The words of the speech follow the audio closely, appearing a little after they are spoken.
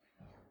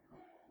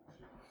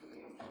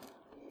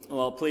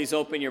Well, please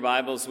open your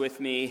Bibles with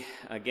me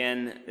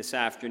again this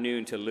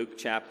afternoon to Luke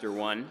chapter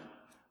 1. I'm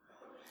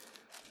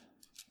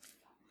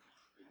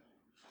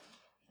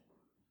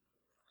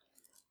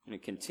going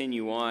to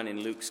continue on in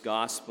Luke's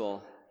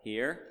gospel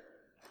here.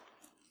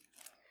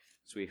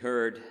 As we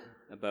heard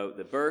about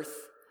the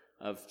birth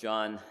of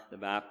John the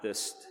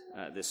Baptist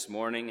this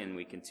morning, and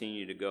we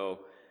continue to go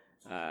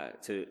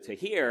to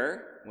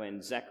hear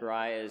when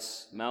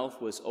Zechariah's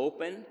mouth was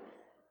opened,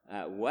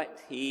 what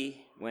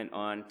he went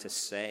on to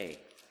say.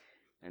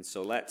 And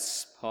so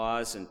let's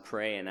pause and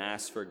pray and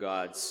ask for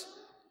God's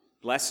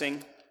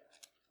blessing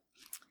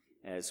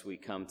as we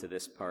come to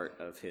this part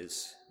of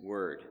his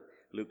word.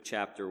 Luke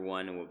chapter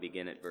 1, and we'll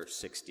begin at verse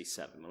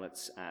 67.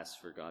 Let's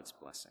ask for God's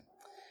blessing.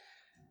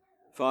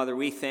 Father,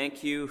 we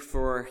thank you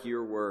for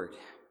your word.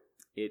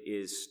 It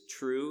is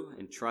true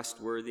and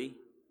trustworthy,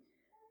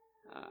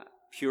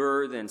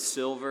 purer than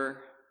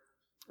silver,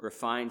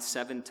 refined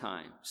 7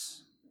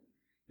 times.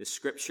 The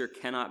scripture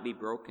cannot be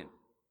broken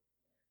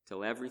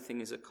till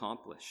everything is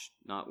accomplished.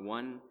 Not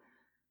one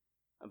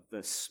of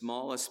the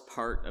smallest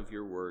part of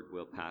your word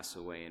will pass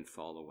away and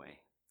fall away.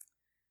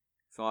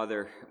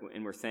 Father,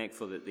 and we're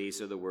thankful that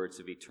these are the words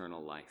of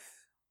eternal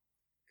life,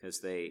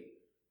 because they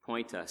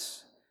point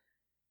us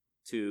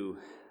to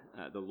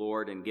the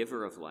Lord and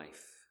giver of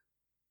life,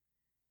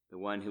 the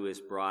one who has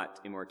brought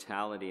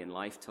immortality and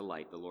life to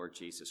light, the Lord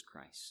Jesus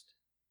Christ.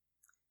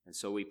 And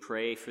so we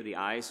pray for the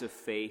eyes of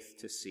faith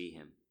to see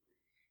him,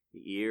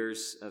 the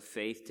ears of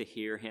faith to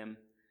hear him,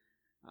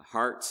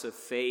 hearts of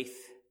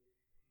faith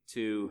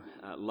to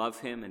love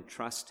him and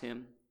trust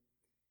him,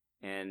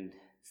 and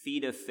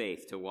feet of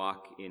faith to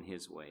walk in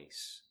his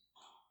ways.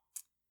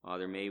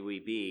 Father, may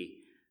we be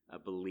a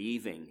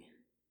believing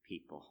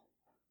people,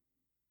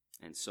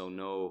 and so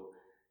know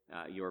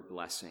your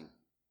blessing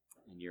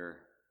and your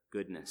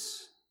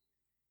goodness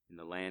in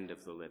the land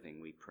of the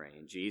living, we pray.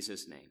 In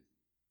Jesus' name,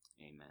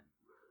 amen.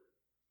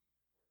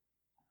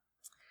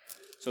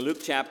 So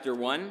Luke chapter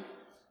 1,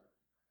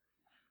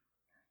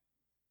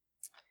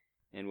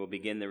 and we'll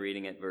begin the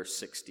reading at verse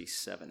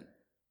 67.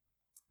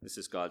 This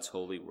is God's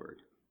holy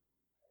word.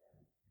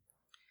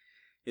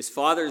 His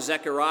father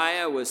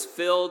Zechariah was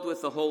filled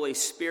with the Holy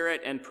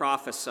Spirit and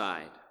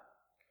prophesied,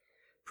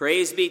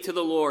 "Praise be to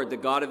the Lord, the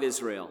God of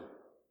Israel,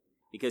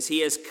 because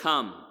he has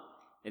come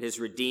and has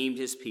redeemed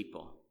his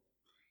people.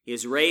 He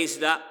has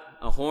raised up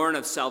a horn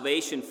of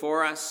salvation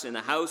for us in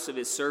the house of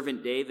his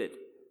servant David,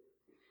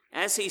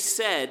 as he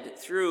said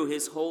through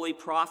his holy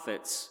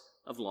prophets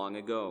of long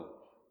ago.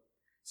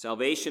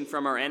 Salvation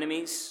from our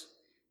enemies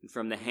and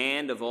from the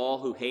hand of all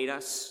who hate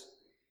us,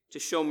 to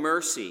show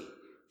mercy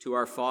to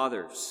our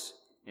fathers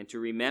and to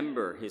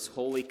remember his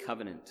holy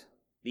covenant,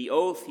 the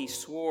oath he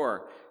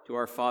swore to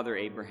our father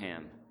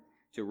Abraham,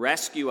 to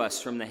rescue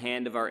us from the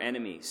hand of our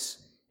enemies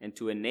and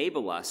to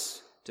enable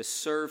us to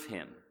serve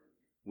him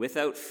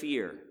without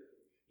fear,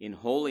 in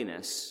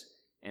holiness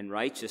and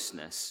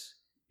righteousness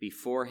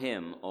before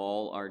him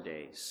all our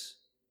days.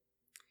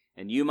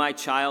 And you, my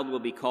child,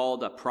 will be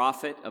called a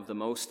prophet of the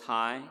Most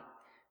High,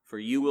 for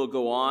you will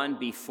go on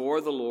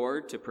before the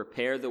Lord to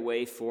prepare the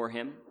way for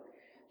him,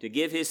 to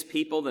give his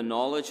people the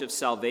knowledge of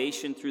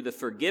salvation through the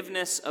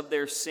forgiveness of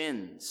their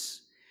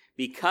sins,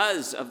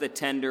 because of the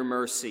tender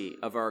mercy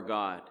of our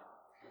God,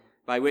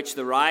 by which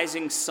the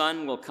rising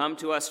sun will come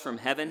to us from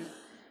heaven,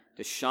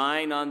 to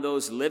shine on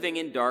those living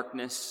in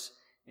darkness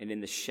and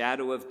in the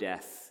shadow of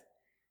death,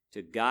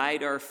 to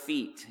guide our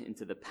feet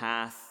into the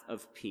path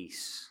of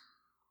peace."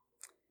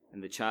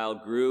 And the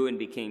child grew and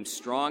became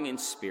strong in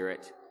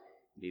spirit,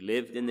 and he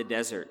lived in the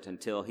desert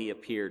until he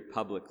appeared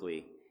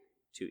publicly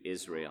to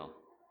Israel.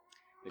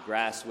 The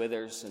grass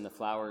withers and the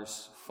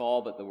flowers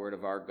fall, but the word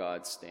of our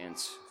God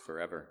stands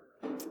forever.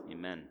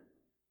 Amen.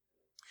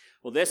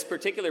 Well, this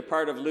particular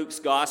part of Luke's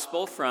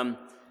gospel from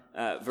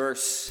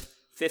verse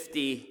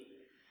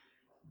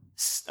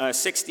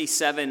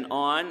 67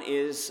 on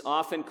is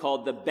often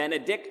called the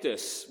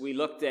Benedictus. We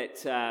looked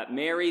at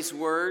Mary's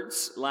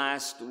words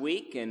last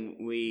week,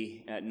 and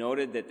we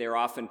noted that they're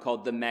often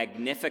called the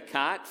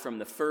Magnificat, from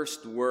the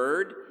first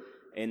word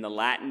in the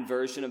Latin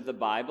version of the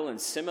Bible. And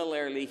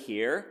similarly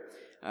here,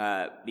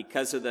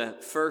 because of the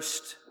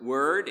first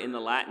word in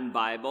the Latin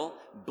Bible,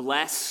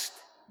 blessed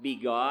be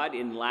God,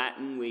 in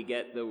Latin we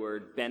get the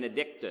word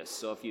Benedictus.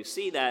 So if you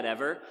see that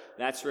ever,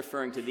 that's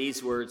referring to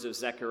these words of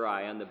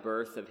Zechariah on the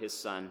birth of his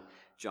son,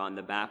 John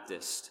the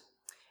Baptist.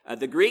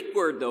 The Greek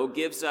word, though,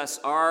 gives us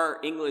our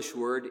English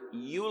word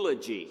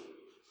eulogy.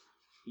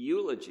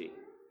 Eulogy.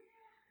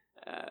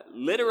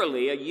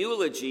 Literally, a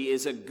eulogy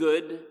is a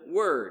good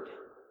word.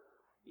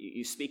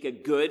 You speak a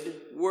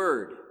good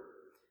word.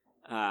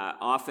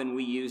 Often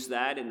we use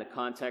that in the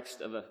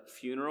context of a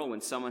funeral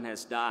when someone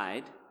has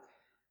died.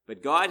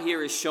 But God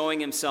here is showing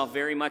himself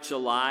very much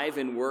alive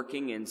and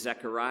working, and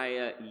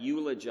Zechariah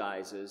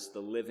eulogizes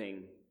the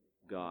living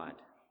God.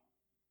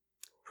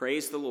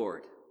 Praise the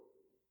Lord.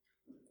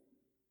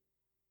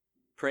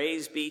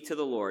 Praise be to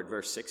the Lord,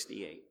 verse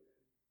 68.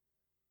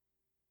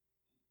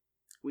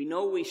 We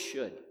know we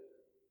should.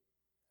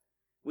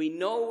 We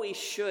know we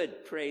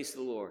should praise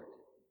the Lord.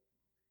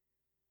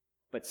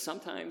 But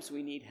sometimes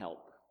we need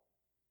help.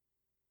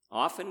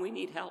 Often we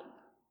need help.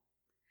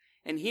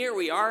 And here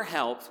we are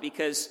helped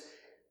because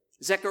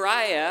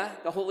Zechariah,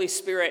 the Holy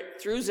Spirit,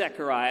 through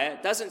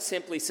Zechariah, doesn't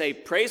simply say,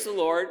 praise the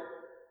Lord,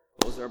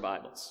 close our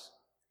Bibles.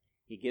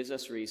 He gives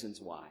us reasons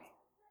why.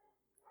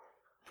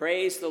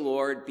 Praise the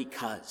Lord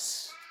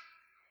because.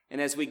 And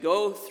as we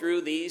go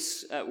through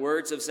these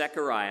words of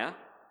Zechariah,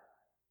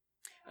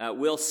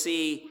 we'll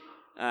see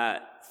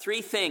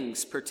three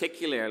things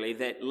particularly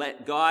that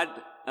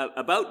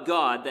about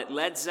God that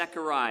led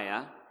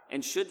Zechariah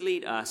and should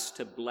lead us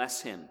to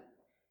bless him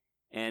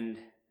and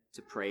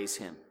to praise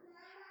him.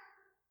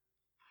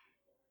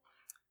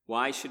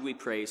 Why should we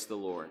praise the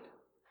Lord?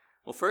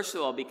 Well, first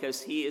of all,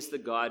 because he is the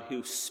God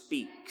who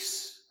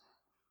speaks.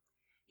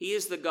 He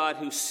is the God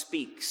who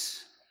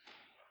speaks.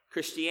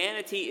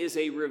 Christianity is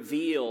a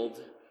revealed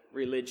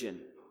religion.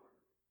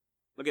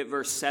 Look at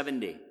verse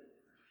 70.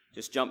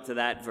 Just jump to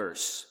that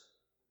verse.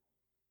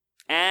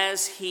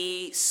 As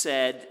he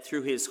said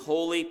through his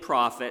holy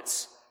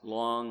prophets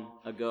long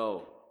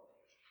ago.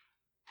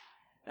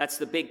 That's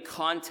the big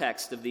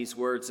context of these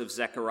words of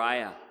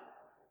Zechariah.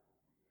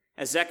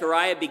 As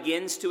Zechariah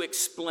begins to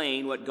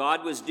explain what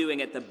God was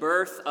doing at the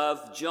birth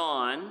of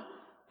John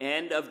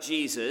and of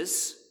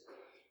Jesus,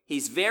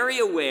 he's very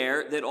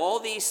aware that all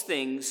these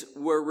things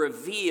were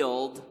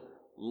revealed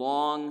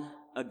long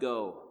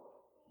ago.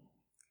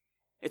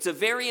 It's a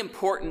very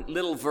important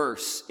little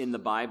verse in the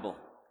Bible.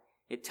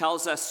 It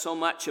tells us so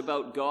much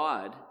about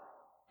God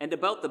and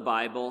about the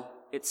Bible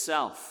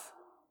itself.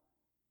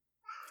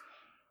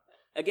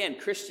 Again,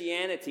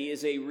 Christianity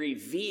is a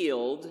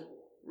revealed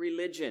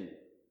religion.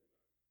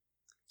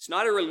 It's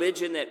not a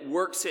religion that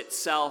works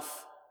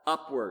itself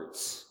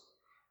upwards,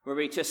 where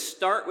we just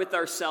start with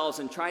ourselves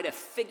and try to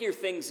figure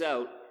things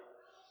out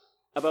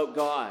about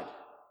God.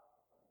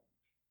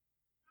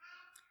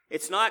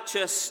 It's not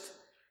just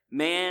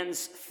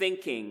man's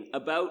thinking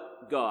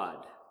about God.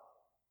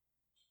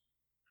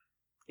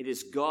 It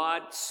is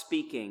God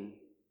speaking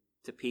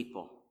to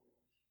people.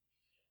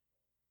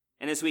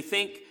 And as we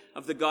think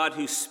of the God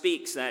who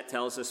speaks, that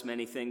tells us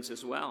many things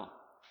as well.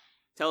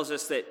 It tells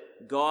us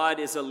that God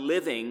is a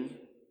living,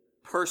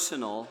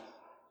 personal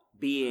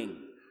being.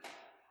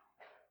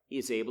 He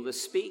is able to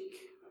speak.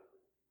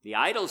 The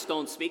idols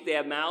don't speak. They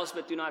have mouths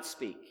but do not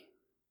speak.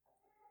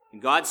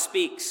 And God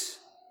speaks.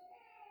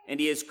 And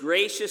he has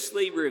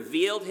graciously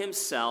revealed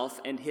himself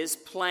and his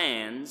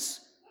plans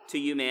to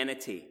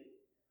humanity.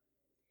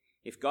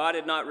 If God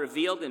had not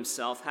revealed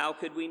himself, how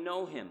could we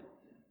know him?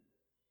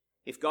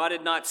 If God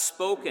had not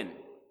spoken,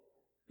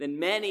 then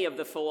many of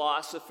the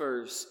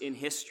philosophers in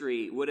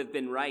history would have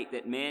been right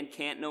that man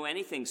can't know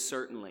anything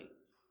certainly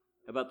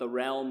about the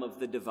realm of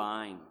the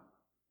divine.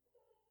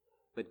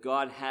 But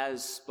God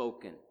has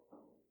spoken.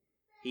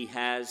 He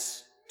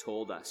has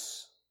told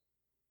us.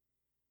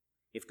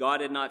 If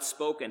God had not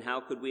spoken,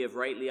 how could we have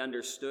rightly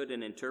understood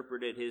and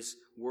interpreted his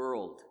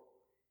world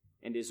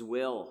and his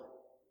will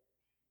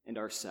and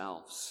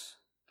ourselves?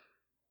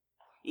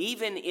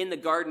 Even in the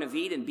Garden of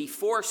Eden,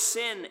 before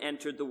sin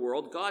entered the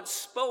world, God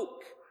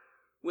spoke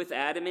with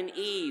Adam and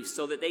Eve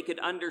so that they could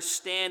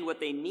understand what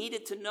they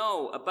needed to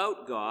know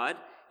about God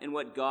and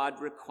what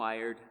God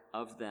required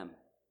of them.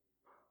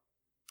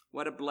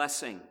 What a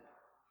blessing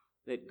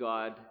that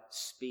God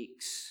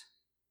speaks.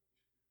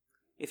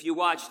 If you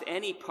watched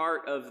any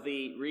part of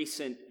the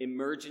recent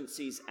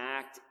Emergencies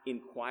Act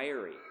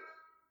inquiry,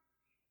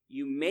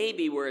 you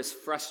maybe were as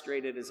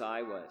frustrated as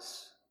I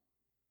was,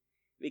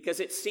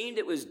 because it seemed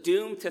it was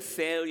doomed to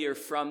failure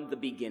from the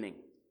beginning.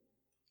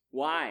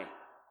 Why?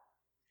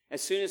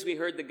 As soon as we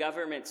heard the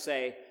government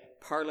say,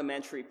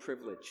 parliamentary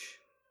privilege,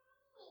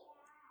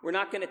 we're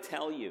not going to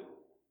tell you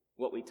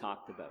what we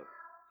talked about.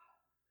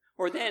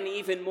 Or then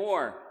even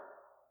more,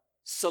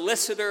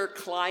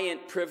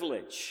 solicitor-client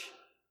privilege.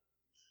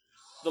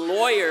 The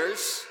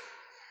lawyers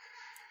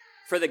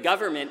for the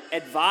government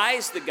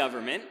advised the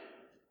government,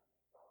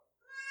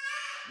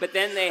 but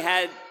then they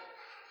had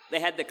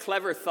the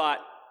clever thought,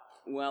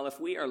 well, if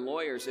we are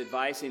lawyers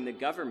advising the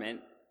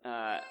government,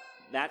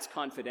 that's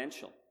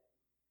confidential.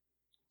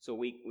 So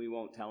we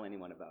won't tell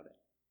anyone about it.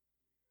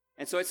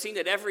 And so it seemed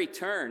at every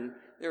turn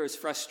there was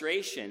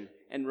frustration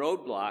and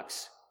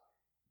roadblocks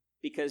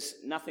because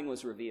nothing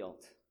was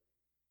revealed.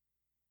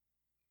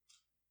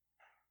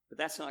 But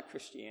that's not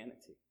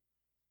Christianity.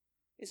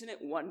 Isn't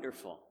it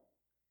wonderful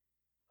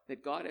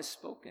that God has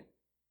spoken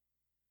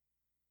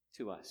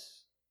to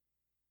us?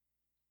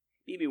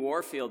 B.B.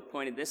 Warfield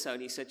pointed this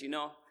out. He said,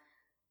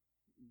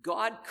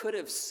 God could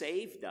have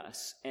saved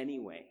us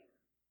anyway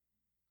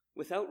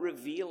without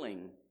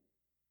revealing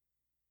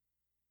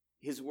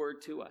his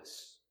word to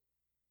us.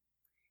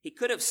 He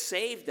could have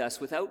saved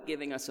us without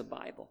giving us a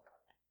Bible.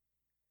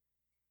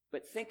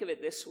 But think of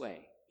it this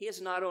way. He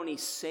has not only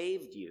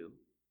saved you,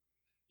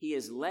 he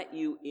has let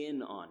you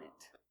in on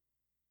it,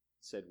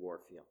 said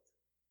Warfield.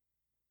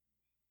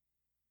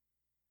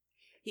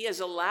 He has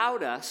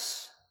allowed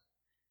us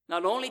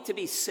not only to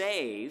be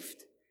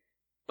saved,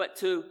 but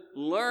to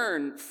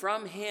learn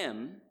from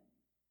him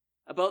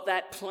about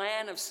that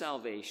plan of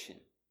salvation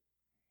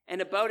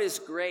and about his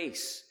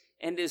grace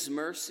and his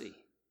mercy,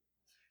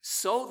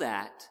 so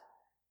that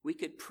we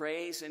could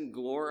praise and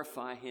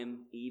glorify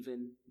him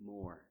even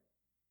more.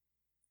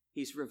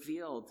 He's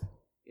revealed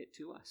it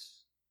to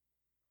us.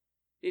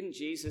 Didn't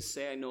Jesus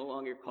say, I no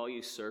longer call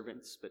you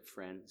servants, but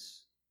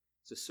friends?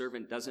 So a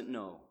servant doesn't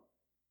know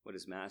what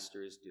his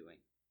master is doing.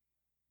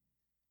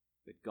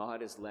 But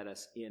God has let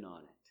us in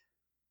on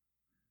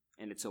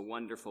it. And it's a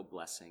wonderful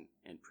blessing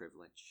and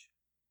privilege.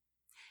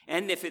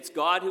 And if it's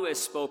God who has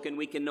spoken,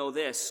 we can know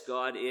this: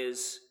 God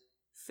is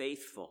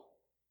faithful.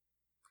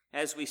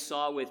 As we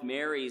saw with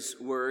Mary's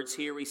words,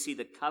 here we see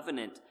the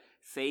covenant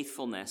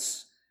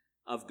faithfulness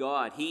of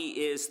God. He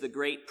is the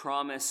great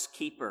promise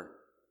keeper.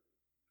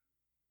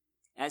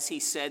 As he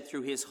said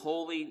through his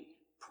holy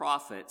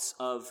prophets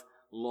of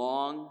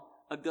long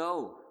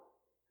ago.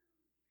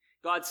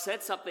 God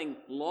said something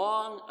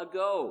long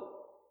ago,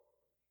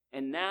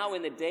 and now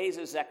in the days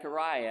of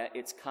Zechariah,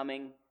 it's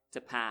coming to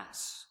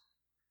pass.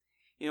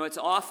 You know, it's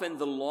often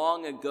the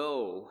long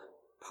ago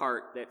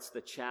part that's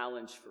the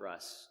challenge for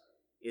us,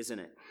 isn't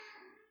it?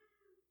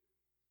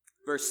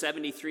 Verse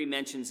 73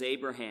 mentions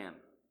Abraham.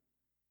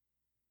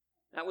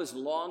 That was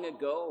long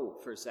ago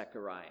for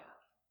Zechariah.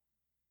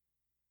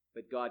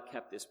 But God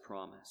kept his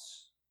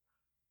promise.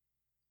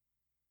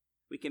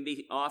 We can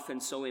be often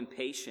so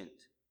impatient,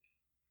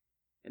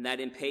 and that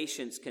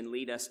impatience can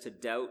lead us to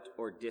doubt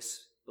or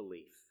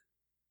disbelief.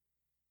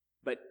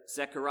 But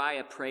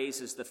Zechariah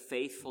praises the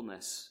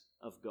faithfulness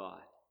of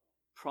God.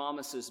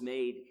 Promises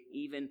made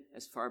even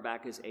as far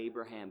back as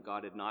Abraham.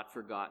 God had not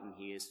forgotten.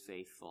 He is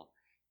faithful,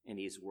 and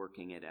he is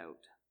working it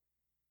out.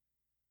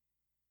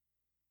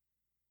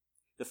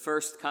 The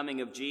first coming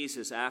of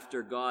Jesus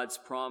after God's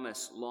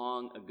promise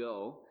long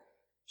ago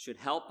should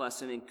help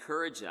us and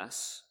encourage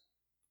us,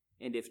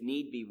 and if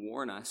need be,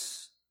 warn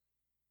us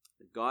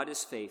that God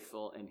is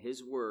faithful and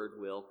his word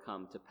will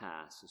come to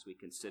pass, as we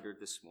considered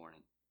this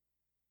morning.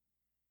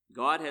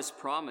 God has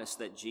promised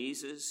that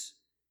Jesus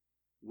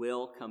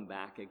will come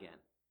back again.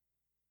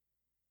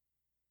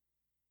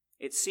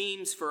 It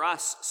seems for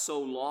us so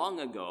long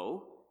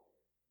ago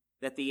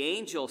that the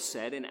angel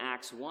said in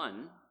Acts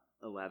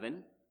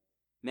 1:11,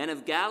 "Men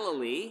of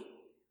Galilee,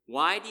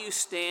 why do you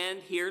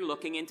stand here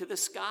looking into the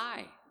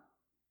sky?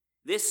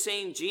 This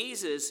same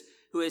Jesus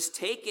who has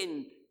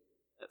taken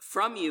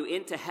from you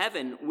into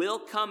heaven will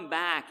come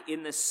back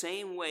in the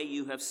same way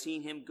you have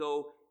seen him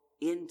go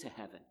into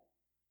heaven."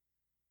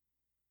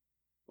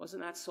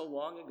 Wasn't that so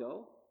long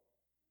ago?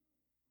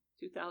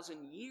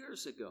 2,000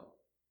 years ago.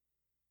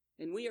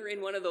 And we are in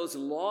one of those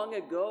long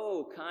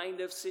ago kind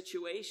of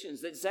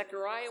situations that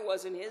Zechariah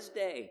was in his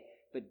day.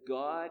 But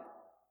God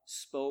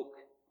spoke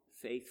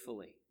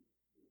faithfully.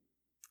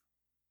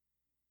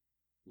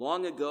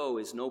 Long ago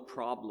is no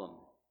problem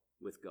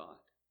with God.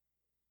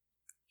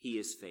 He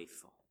is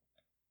faithful.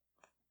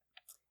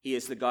 He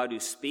is the God who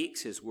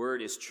speaks. His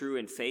word is true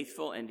and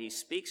faithful, and he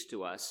speaks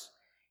to us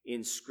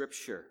in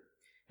Scripture,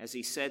 as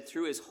he said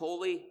through his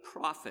holy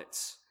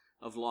prophets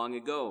of long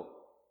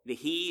ago. The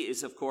he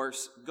is, of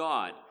course,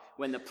 God.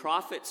 When the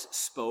prophets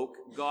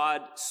spoke,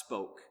 God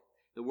spoke.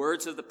 The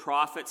words of the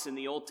prophets in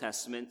the Old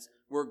Testament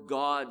were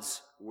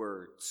God's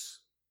words.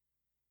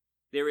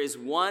 There is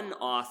one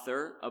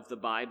author of the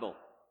Bible.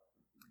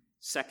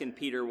 2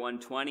 Peter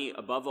 1:20,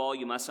 above all,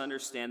 you must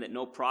understand that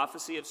no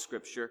prophecy of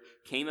Scripture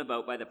came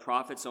about by the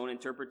prophet's own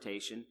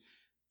interpretation,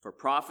 for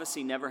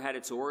prophecy never had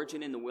its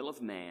origin in the will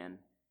of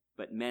man,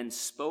 but men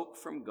spoke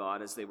from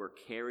God as they were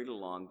carried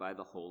along by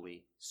the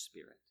Holy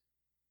Spirit.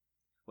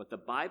 What the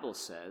Bible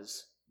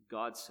says,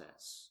 God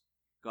says.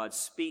 God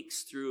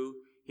speaks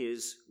through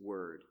his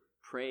word.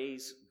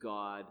 Praise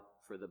God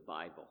for the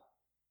Bible.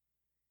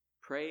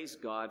 Praise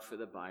God for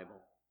the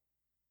Bible.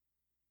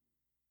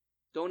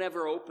 Don't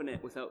ever open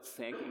it without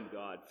thanking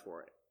God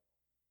for it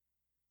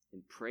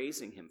and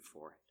praising him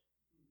for it.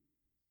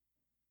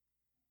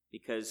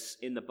 Because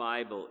in the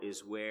Bible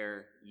is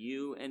where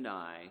you and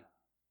I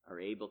are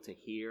able to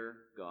hear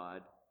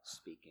God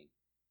speaking.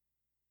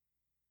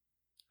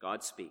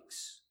 God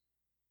speaks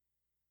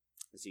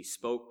as he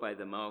spoke by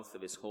the mouth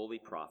of his holy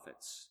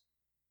prophets,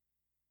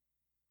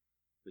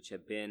 which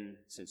have been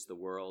since the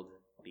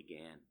world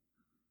began.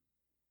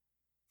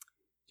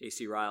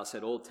 J.C. Ryle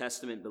said, Old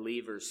Testament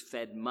believers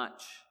fed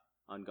much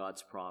on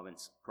God's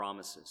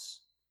promises.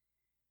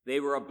 They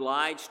were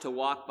obliged to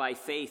walk by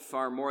faith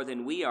far more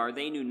than we are.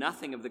 They knew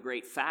nothing of the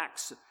great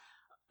facts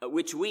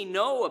which we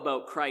know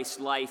about Christ's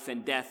life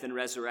and death and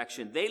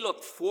resurrection. They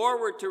looked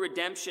forward to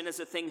redemption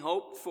as a thing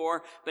hoped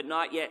for, but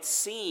not yet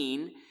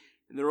seen.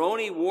 And their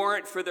only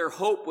warrant for their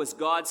hope was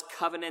God's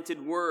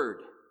covenanted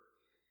word.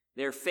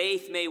 Their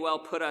faith may well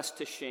put us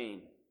to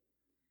shame.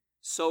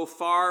 So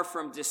far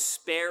from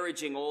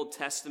disparaging Old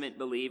Testament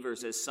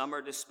believers, as some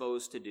are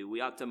disposed to do, we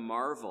ought to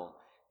marvel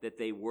that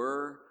they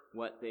were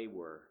what they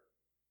were.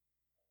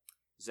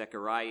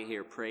 Zechariah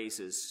here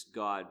praises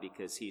God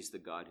because he's the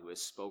God who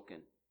has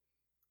spoken.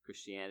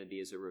 Christianity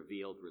is a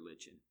revealed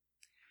religion.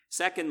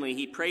 Secondly,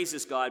 he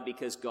praises God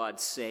because God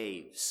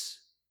saves.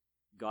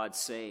 God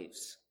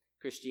saves.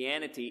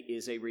 Christianity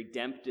is a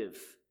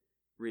redemptive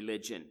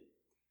religion.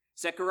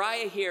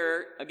 Zechariah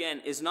here,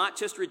 again, is not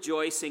just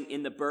rejoicing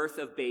in the birth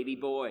of baby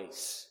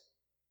boys.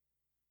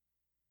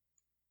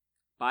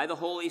 By the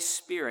Holy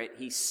Spirit,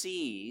 he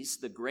sees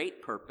the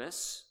great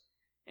purpose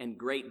and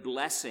great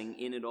blessing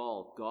in it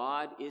all.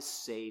 God is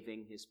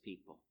saving his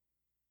people.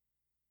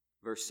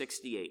 Verse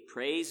 68,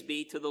 praise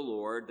be to the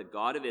Lord, the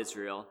God of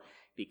Israel,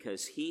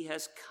 because he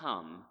has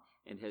come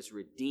and has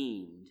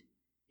redeemed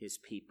his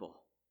people.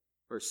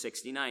 Verse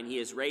 69, he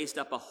has raised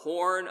up a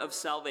horn of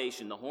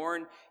salvation. The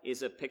horn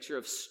is a picture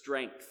of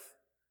strength,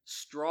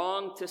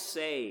 strong to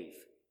save,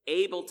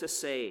 able to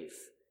save.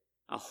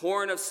 A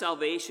horn of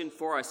salvation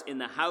for us in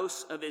the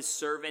house of his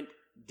servant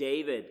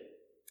David.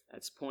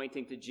 That's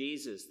pointing to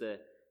Jesus, the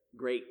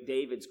great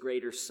David's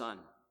greater son.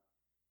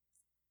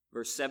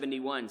 Verse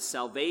 71,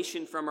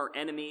 salvation from our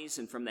enemies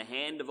and from the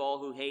hand of all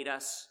who hate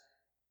us.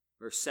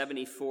 Verse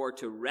 74,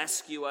 to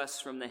rescue us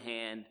from the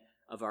hand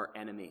of our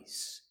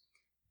enemies.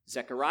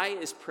 Zechariah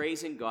is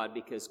praising God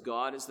because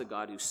God is the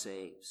God who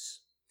saves.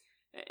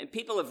 And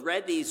people have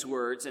read these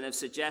words and have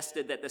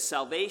suggested that the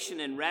salvation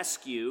and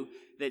rescue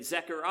that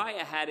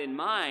Zechariah had in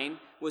mind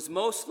was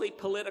mostly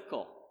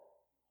political.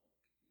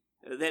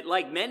 That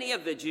like many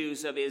of the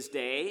Jews of his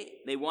day,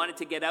 they wanted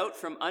to get out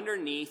from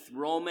underneath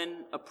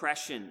Roman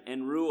oppression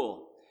and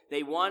rule.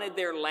 They wanted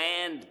their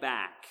land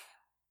back.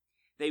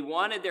 They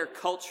wanted their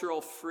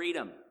cultural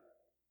freedom.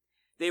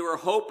 They were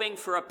hoping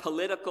for a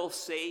political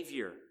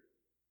savior.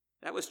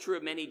 That was true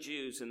of many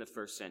Jews in the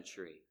first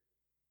century.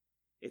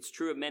 It's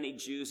true of many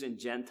Jews and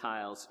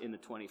Gentiles in the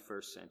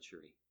 21st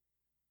century.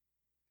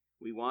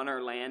 We want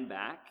our land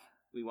back.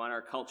 We want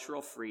our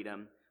cultural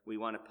freedom. We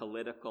want a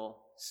political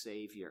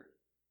savior.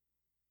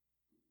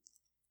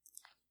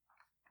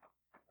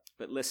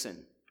 But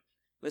listen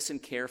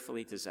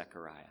carefully to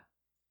Zechariah.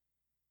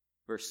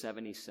 Verse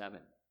 77.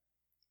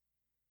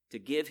 To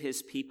give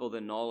his people the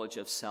knowledge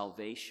of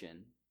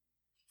salvation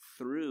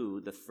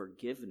through the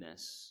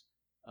forgiveness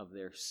of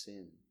their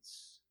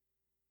sins.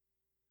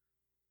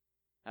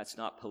 That's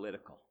not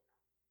political.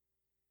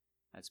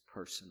 That's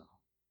personal.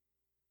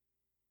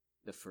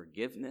 The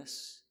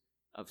forgiveness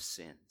of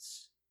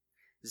sins.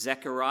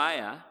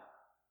 Zechariah,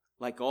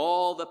 like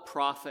all the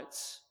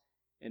prophets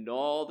and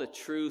all the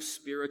true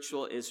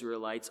spiritual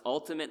Israelites,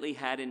 ultimately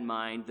had in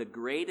mind the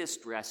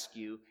greatest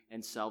rescue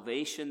and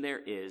salvation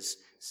there is,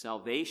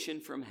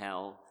 salvation from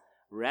hell,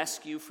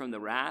 rescue from the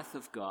wrath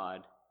of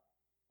God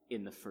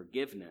in the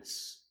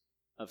forgiveness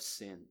of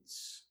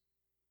sins.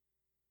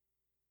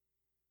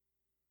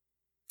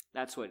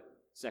 That's what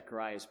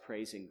Zechariah is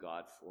praising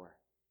God for.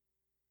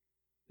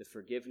 The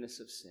forgiveness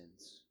of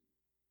sins.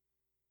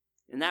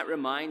 And that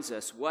reminds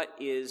us, what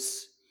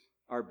is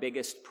our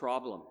biggest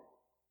problem?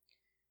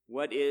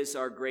 What is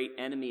our great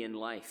enemy in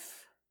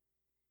life?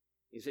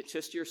 Is it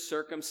just your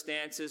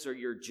circumstances or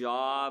your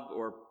job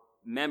or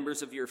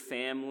members of your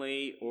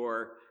family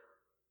or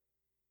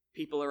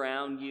people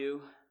around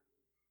you?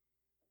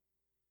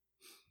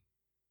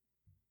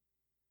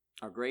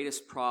 Our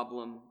greatest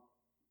problem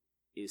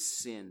is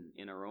sin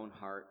in our own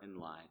heart and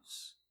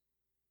lives.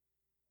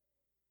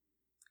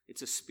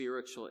 It's a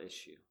spiritual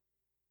issue.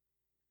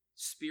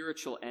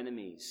 Spiritual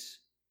enemies.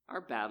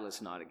 Our battle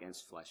is not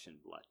against flesh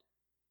and blood.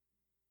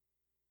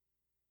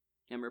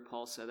 Remember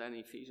Paul said that in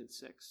Ephesians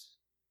 6?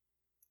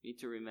 You need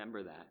to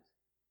remember that.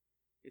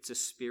 It's a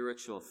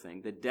spiritual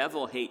thing. The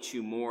devil hates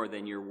you more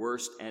than your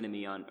worst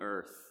enemy on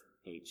earth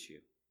hates you.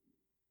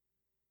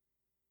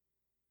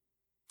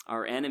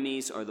 Our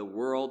enemies are the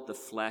world, the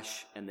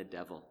flesh, and the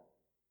devil.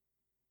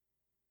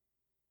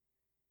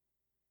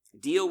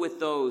 Deal with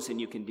those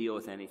and you can deal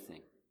with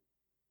anything.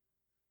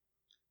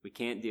 We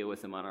can't deal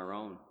with them on our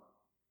own.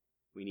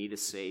 We need a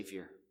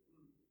Savior.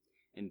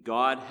 And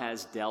God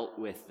has dealt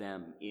with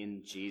them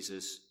in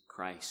Jesus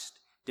Christ,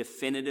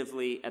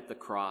 definitively at the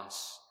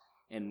cross,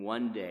 and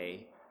one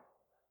day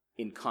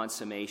in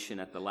consummation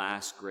at the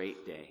last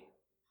great day.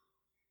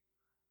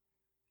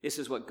 This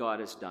is what God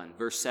has done.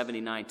 Verse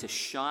 79, to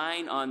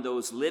shine on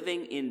those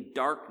living in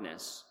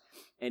darkness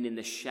and in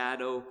the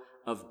shadow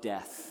of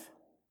death.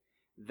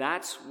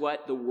 That's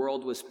what the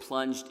world was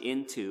plunged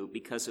into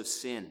because of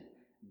sin.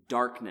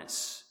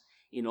 Darkness.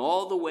 In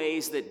all the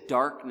ways that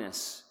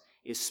darkness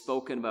is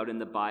spoken about in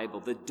the Bible.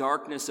 The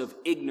darkness of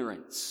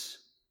ignorance.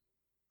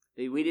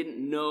 That we didn't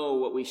know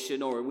what we should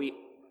know, or we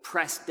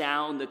pressed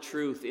down the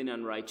truth in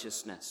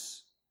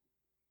unrighteousness.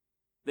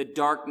 The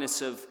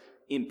darkness of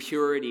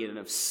impurity and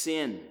of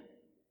sin.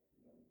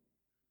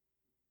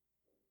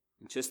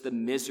 And just the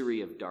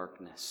misery of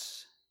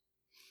darkness.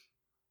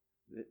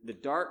 The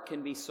dark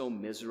can be so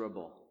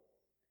miserable.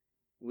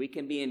 We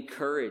can be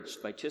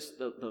encouraged by just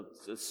the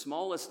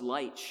smallest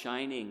light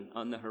shining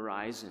on the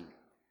horizon.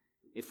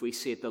 If we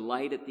see it, the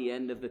light at the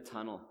end of the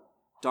tunnel.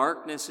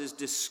 Darkness is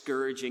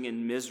discouraging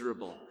and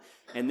miserable.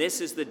 And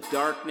this is the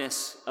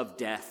darkness of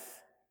death.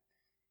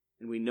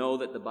 And we know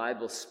that the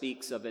Bible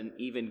speaks of an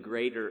even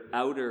greater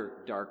outer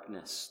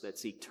darkness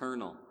that's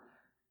eternal.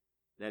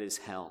 That is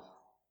hell.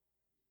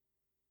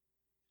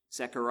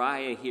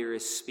 Zechariah here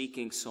is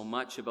speaking so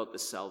much about the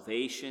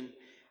salvation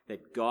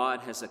that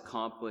God has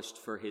accomplished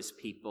for his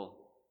people.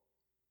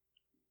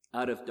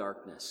 out of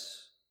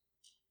darkness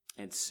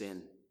and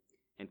sin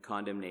and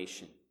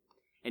condemnation.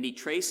 And he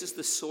traces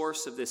the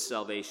source of this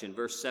salvation,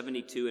 verse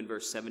 72 and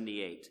verse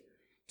 78,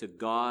 to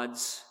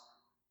God's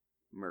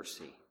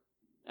mercy.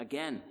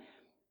 Again,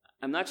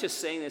 I'm not just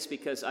saying this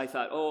because I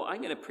thought,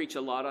 I'm going to preach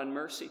a lot on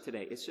mercy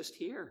today. It's just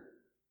here.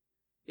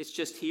 It's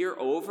just here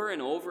over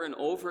and over and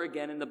over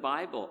again in the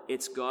Bible.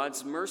 It's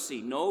God's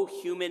mercy. No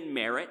human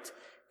merit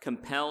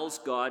compels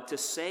God to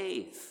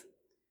save.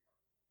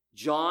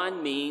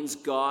 John means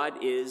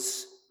God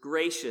is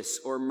gracious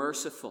or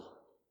merciful.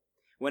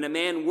 When a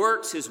man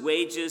works, his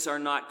wages are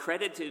not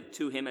credited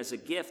to him as a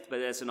gift,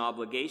 but as an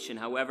obligation.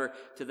 However,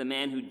 to the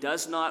man who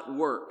does not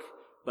work,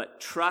 but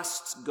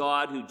trusts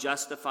God who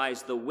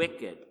justifies the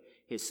wicked,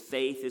 his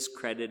faith is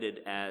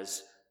credited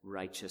as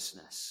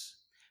righteousness.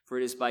 For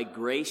it is by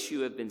grace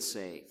you have been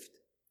saved,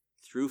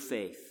 through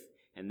faith,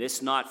 and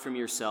this not from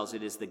yourselves.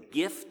 It is the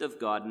gift of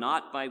God,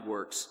 not by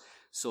works,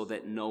 so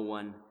that no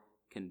one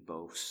can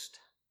boast.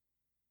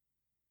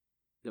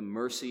 The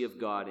mercy of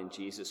God in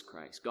Jesus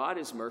Christ. God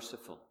is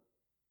merciful.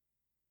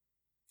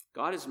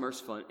 God is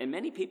merciful. And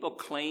many people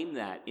claim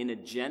that in a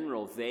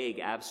general, vague,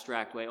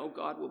 abstract way.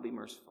 God will be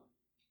merciful.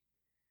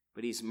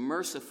 But he's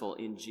merciful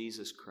in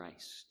Jesus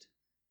Christ.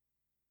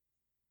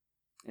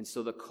 And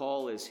so the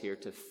call is here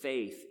to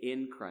faith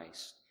in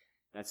Christ.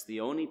 That's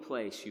the only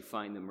place you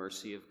find the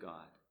mercy of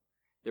God.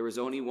 There was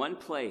only one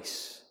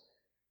place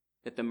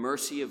that the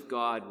mercy of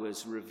God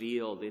was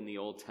revealed in the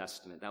Old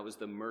Testament. That was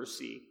the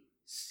mercy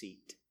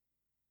seat,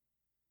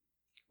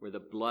 where the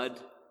blood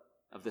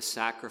of the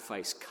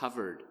sacrifice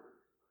covered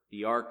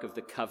the Ark of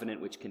the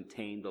Covenant, which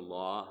contained the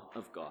law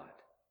of God.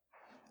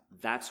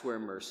 That's where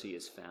mercy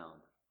is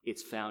found.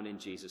 It's found in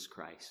Jesus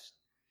Christ.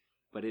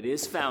 But it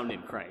is found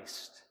in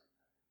Christ.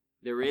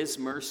 There is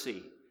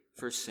mercy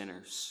for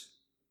sinners.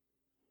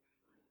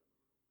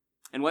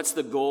 And what's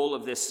the goal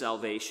of this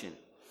salvation?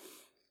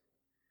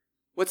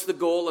 What's the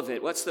goal of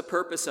it? What's the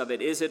purpose of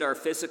it? Is it our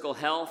physical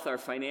health, our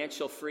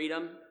financial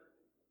freedom,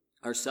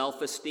 our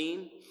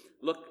self-esteem?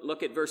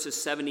 Look at verses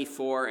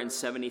 74 and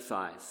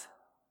 75.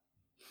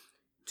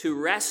 To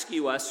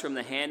rescue us from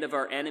the hand of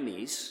our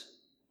enemies,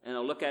 and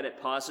I'll look at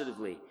it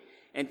positively,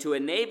 and to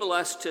enable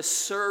us to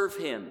serve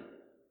him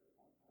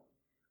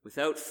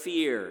without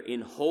fear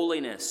in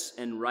holiness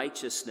and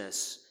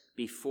righteousness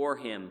before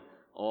him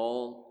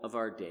all of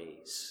our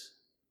days.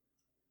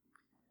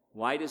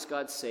 Why does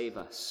God save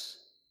us?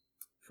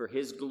 For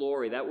his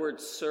glory. That word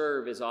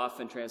serve is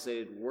often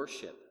translated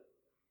worship,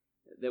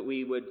 that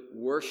we would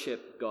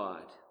worship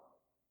God.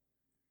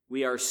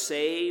 We are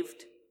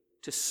saved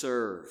to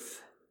serve,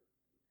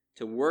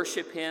 to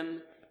worship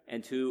him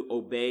and to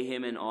obey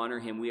him and honor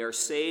him. We are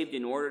saved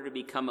in order to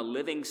become a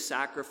living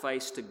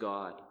sacrifice to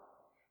God,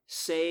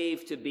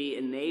 saved to be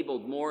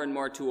enabled more and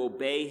more to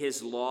obey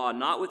his law,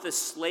 not with a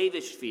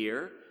slavish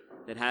fear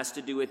that has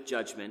to do with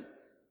judgment,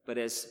 but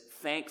as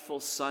thankful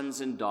sons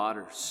and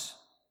daughters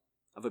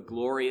of a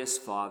glorious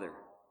Father.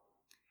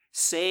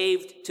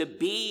 Saved to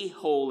be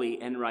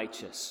holy and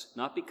righteous,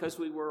 not because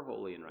we were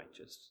holy and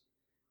righteous,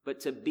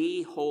 but to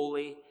be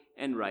holy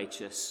and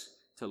righteous,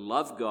 to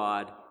love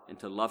God and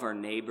to love our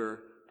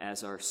neighbor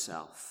as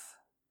ourself,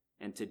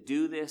 and to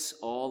do this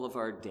all of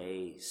our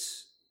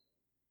days,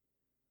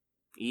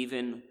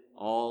 even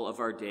all of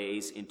our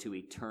days into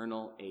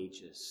eternal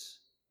ages.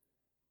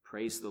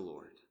 Praise the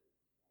Lord.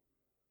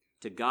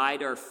 To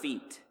guide our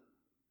feet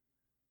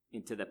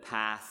into the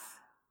path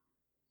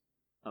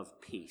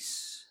of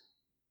peace.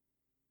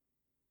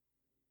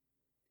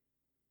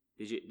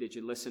 Did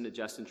you listen to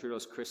Justin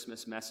Trudeau's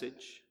Christmas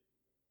message?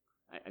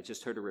 I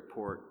just heard a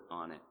report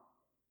on it.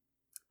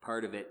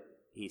 Part of it,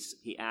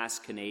 he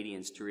asked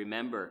Canadians to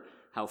remember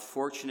how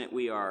fortunate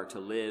we are to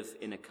live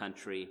in a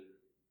country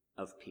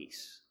of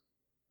peace.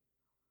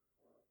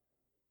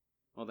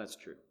 Well, that's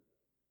true.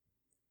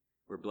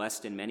 We're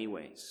blessed in many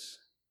ways.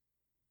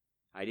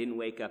 I didn't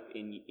wake up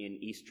in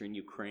eastern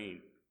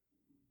Ukraine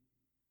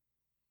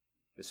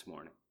this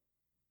morning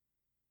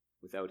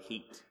without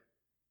heat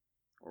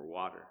or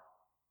water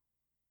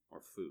or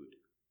food.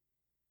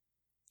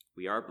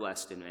 We are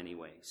blessed in many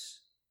ways.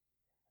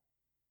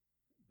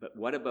 But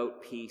what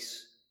about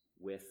peace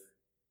with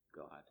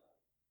God?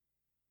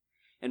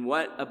 And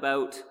what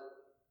about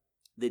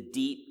the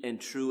deep and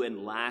true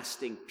and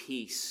lasting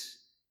peace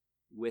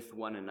with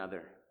one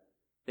another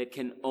that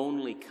can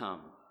only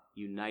come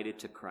united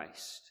to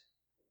Christ?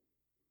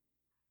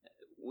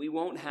 We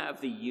won't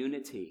have the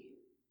unity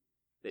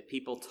that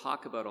people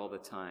talk about all the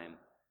time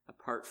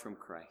apart from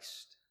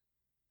Christ.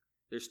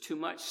 There's too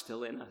much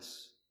still in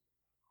us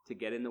to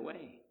get in the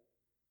way.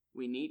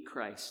 We need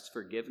Christ's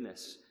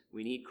forgiveness.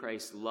 We need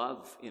Christ's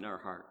love in our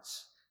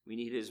hearts. We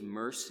need his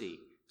mercy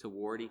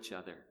toward each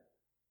other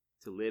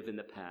to live in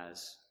the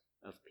paths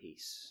of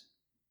peace.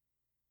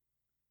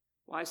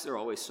 Why is there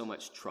always so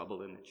much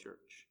trouble in the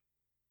church?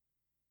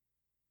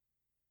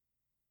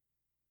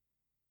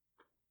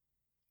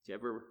 Do you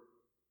ever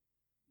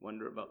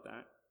wonder about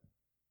that?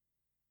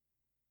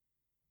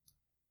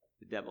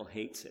 The devil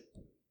hates it.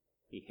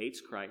 He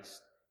hates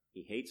Christ.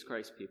 He hates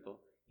Christ's people.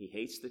 He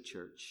hates the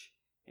church.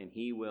 and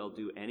he will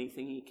do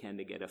anything he can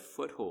to get a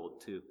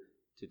foothold to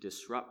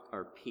disrupt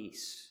our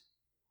peace.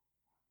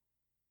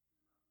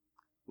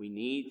 We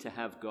need to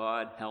have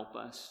God help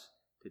us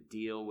to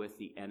deal with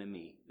the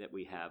enemy that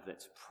we have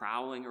that's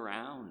prowling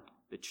around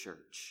the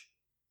church,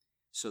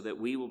 so that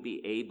we will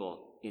be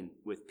able,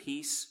 with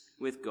peace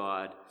with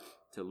God,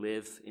 to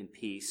live in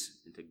peace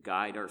and to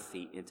guide our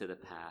feet into the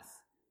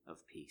path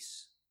of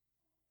peace.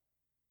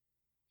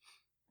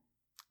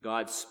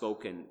 God's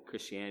spoken.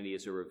 Christianity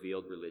is a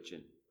revealed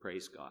religion.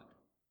 Praise God.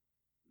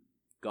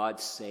 God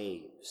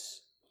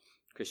saves.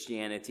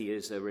 Christianity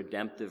is a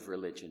redemptive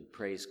religion.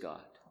 Praise God.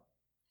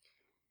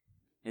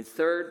 And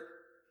third,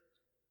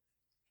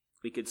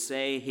 we could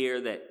say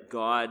here that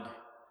God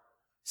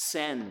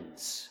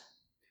sends.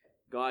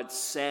 God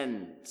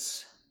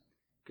sends.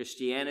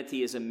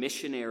 Christianity is a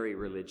missionary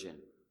religion.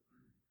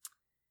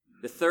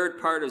 The third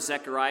part of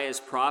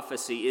Zechariah's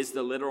prophecy is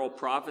the literal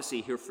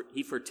prophecy.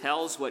 He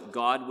foretells what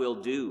God will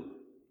do.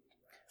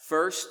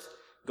 First,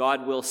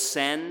 God will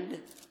send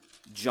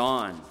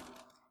John.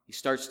 He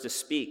starts to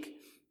speak.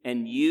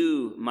 And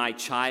you, my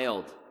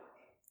child,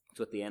 that's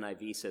what the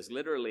NIV says.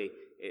 Literally,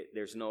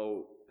 there's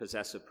no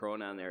possessive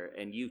pronoun there.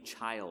 And you,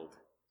 child.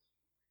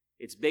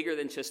 It's bigger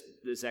than just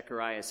the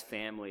Zechariah's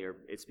family, or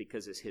it's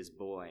because it's his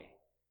boy.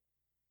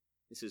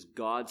 This is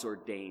God's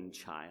ordained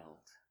child.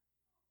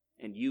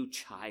 And you,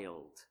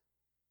 child,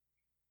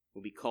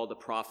 will be called the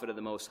prophet of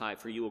the Most High,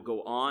 for you will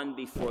go on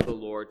before the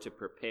Lord to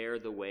prepare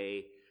the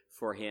way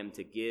for him,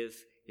 to give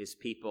his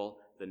people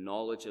the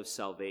knowledge of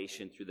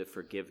salvation through the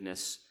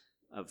forgiveness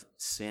of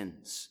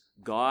sins.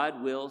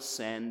 God will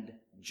send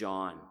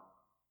John,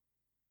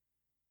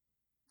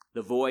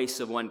 the voice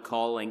of one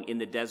calling, in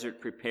the desert,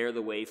 prepare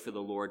the way for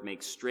the Lord,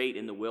 make straight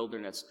in the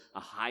wilderness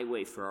a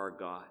highway for our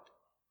God.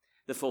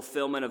 The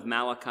fulfillment of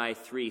Malachi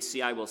 3,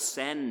 see, I will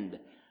send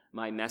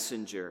my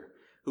messenger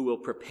who will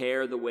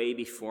prepare the way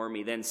before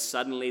me. Then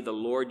suddenly the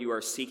Lord you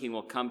are seeking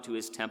will come to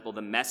his temple.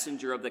 The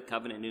messenger of the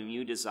covenant whom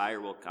you desire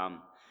will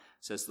come,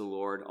 says the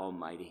Lord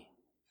Almighty.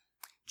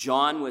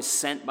 John was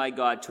sent by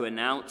God to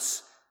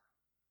announce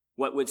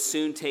what would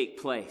soon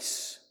take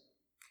place.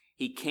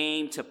 He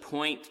came to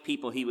point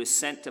people. He was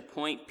sent to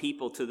point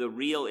people to the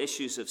real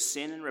issues of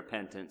sin and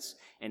repentance.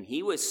 And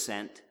he was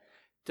sent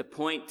to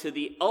point to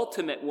the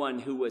ultimate one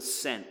who was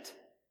sent,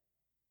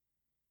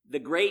 the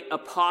great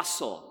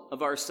apostle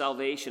of our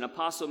salvation.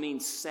 Apostle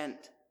means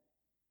sent.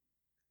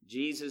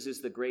 Jesus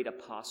is the great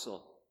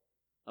apostle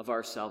of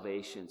our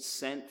salvation,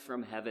 sent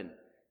from heaven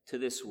to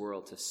this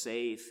world to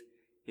save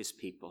his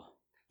people.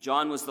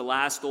 John was the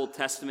last Old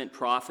Testament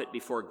prophet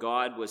before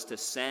God was to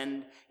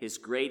send his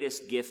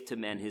greatest gift to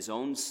men, his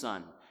own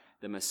son,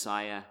 the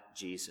Messiah,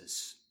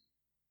 Jesus,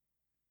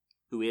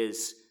 who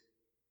is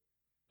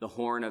the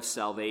horn of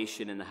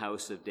salvation in the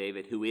house of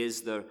David, who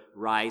is the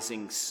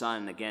rising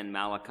sun. Again,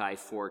 Malachi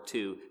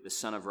 4:2, the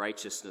Son of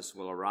Righteousness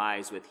will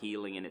arise with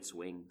healing in its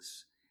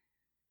wings.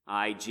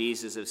 I,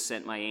 Jesus, have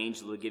sent my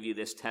angel to give you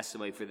this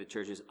testimony for the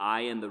churches.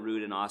 I am the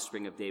root and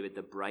offspring of David,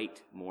 the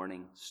bright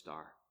morning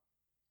star.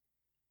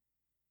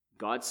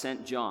 God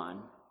sent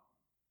John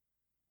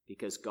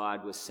because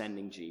God was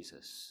sending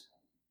Jesus.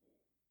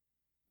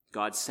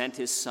 God sent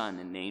his son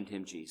and named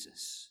him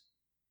Jesus.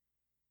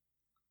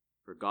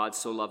 For God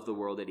so loved the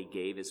world that he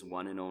gave his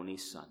one and only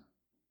Son,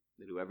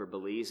 that whoever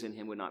believes in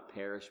him would not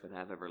perish but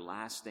have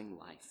everlasting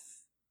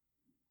life.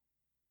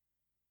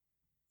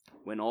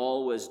 When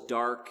all was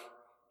dark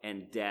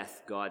and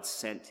death, God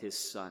sent his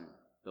Son,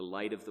 the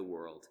light of the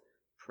world.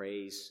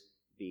 Praise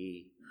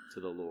be to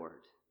the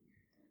Lord,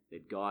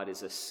 that God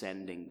is a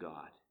sending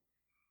God,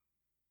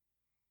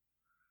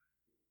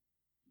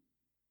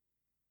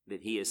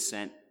 that he has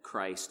sent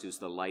Christ, who's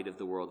the light of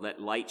the world.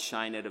 Let light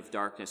shine out of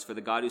darkness. For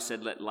the God who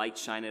said, let light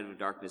shine out of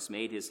darkness,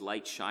 made his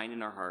light shine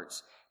in our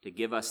hearts to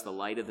give us the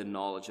light of the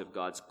knowledge of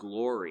God's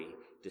glory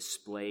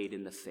displayed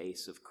in the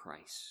face of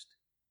Christ.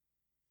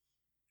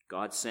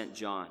 God sent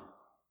John.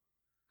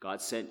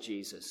 God sent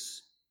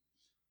Jesus.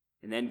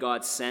 And then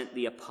God sent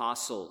the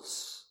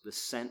apostles, the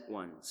sent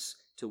ones,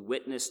 to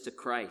witness to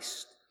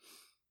Christ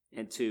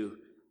and to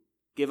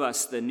give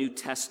us the New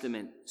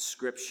Testament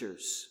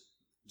scriptures.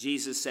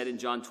 Jesus said in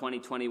John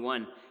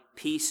 20:21,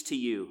 peace to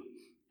you.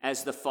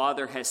 As the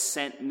Father has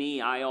sent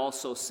me, I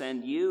also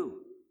send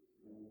you.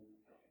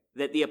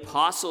 That the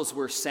apostles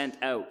were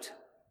sent out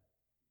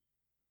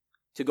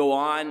to go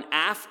on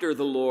after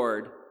the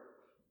Lord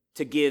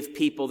to give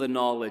people the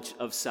knowledge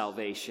of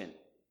salvation.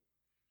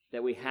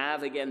 That we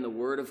have, again, the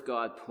Word of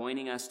God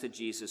pointing us to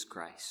Jesus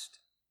Christ.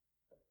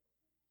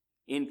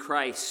 In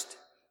Christ,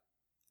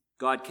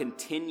 God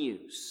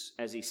continues,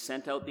 as he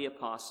sent out the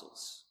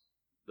apostles,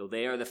 though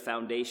they are the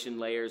foundation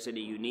layers in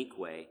a unique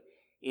way,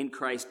 in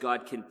Christ,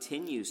 God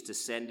continues to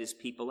send his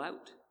people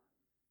out.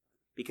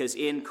 Because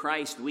in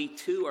Christ, we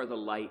too are the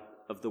light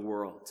of the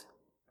world.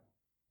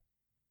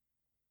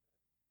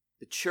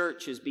 The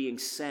church is being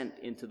sent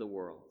into the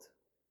world.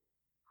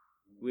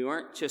 We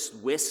weren't just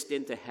whisked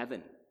into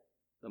heaven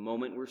the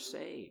moment we're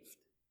saved.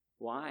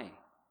 Why?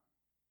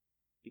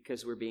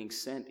 Because we're being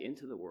sent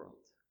into the world.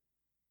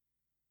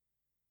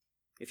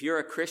 If you're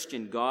a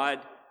Christian, God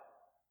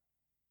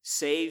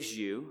saves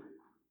you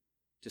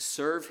to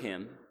serve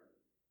him,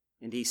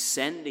 and he's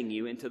sending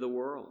you into the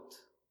world.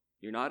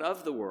 You're not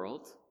of the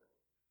world,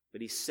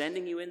 but he's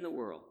sending you in the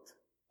world.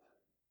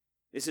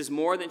 This is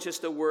more than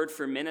just a word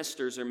for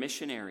ministers or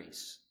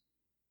missionaries.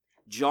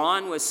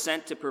 John was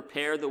sent to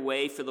prepare the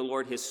way for the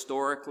Lord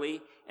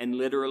historically and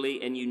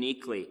literally and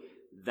uniquely.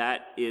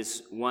 That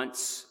is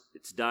once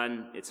it's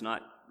done, it's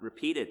not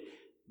repeated.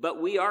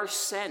 But we are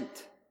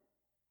sent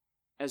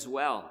as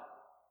well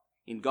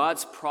in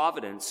God's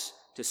providence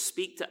to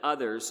speak to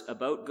others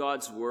about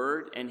God's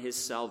word and his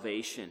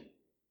salvation.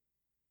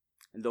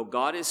 And though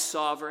God is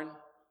sovereign,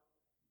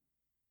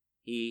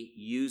 he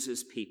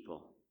uses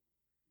people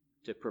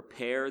to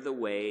prepare the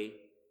way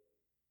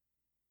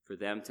for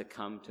them to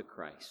come to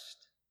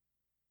Christ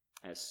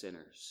as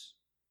sinners.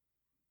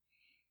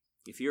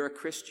 If you're a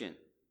Christian,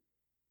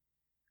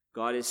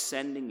 God is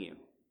sending you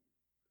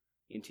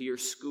into your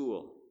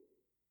school,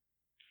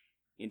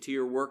 into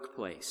your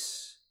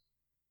workplace,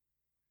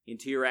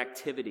 into your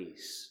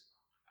activities,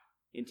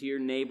 into your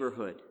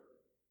neighborhood,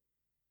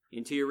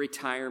 into your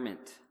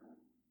retirement.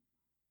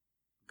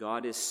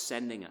 God is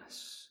sending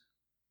us.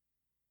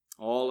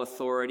 All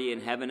authority in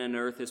heaven and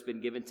earth has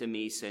been given to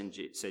me, said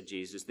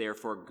Jesus.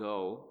 Therefore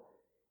go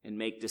and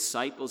make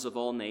disciples of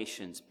all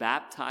nations,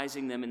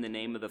 baptizing them in the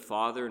name of the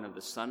Father and of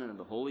the Son and of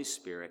the Holy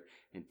Spirit,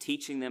 and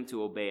teaching them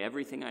to obey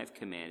everything I have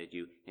commanded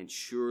you. And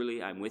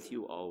surely I'm with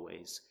you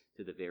always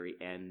to the very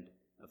end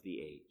of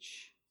the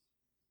age.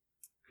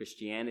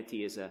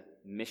 Christianity is a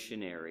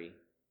missionary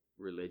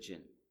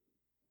religion.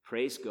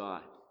 Praise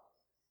God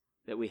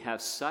that we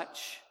have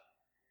such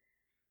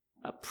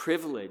a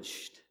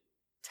privileged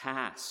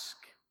task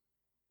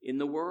in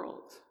the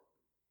world.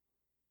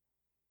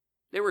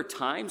 There were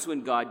times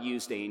when God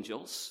used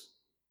angels,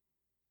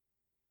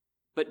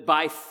 but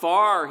by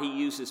far he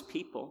uses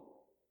people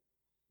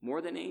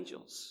more than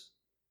angels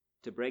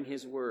to bring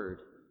his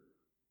word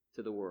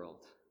to the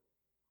world.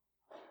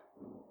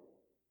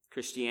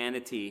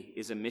 Christianity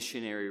is a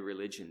missionary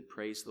religion.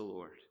 Praise the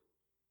Lord.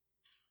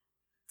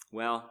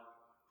 Well,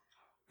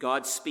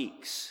 God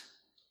speaks.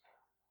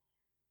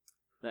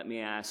 Let me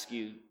ask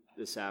you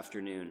this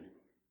afternoon,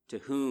 to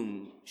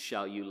whom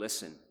shall you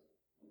listen?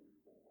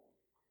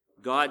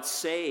 God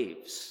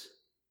saves.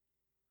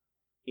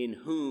 In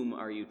whom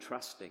are you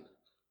trusting?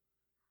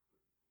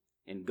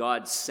 And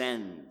God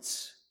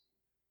sends.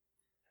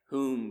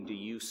 Whom do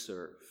you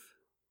serve?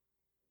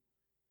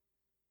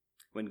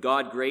 When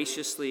God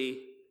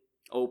graciously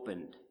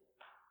opened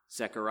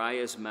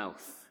Zechariah's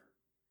mouth,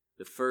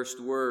 the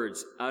first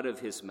words out of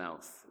his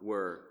mouth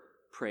were,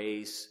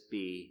 "Praise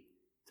be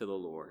to the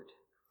Lord."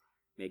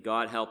 May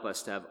God help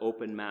us to have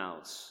open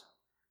mouths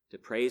to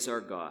praise our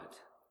God.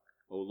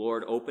 O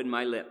Lord, open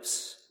my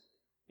lips,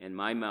 and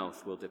my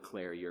mouth will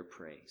declare your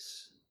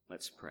praise.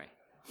 Let's pray.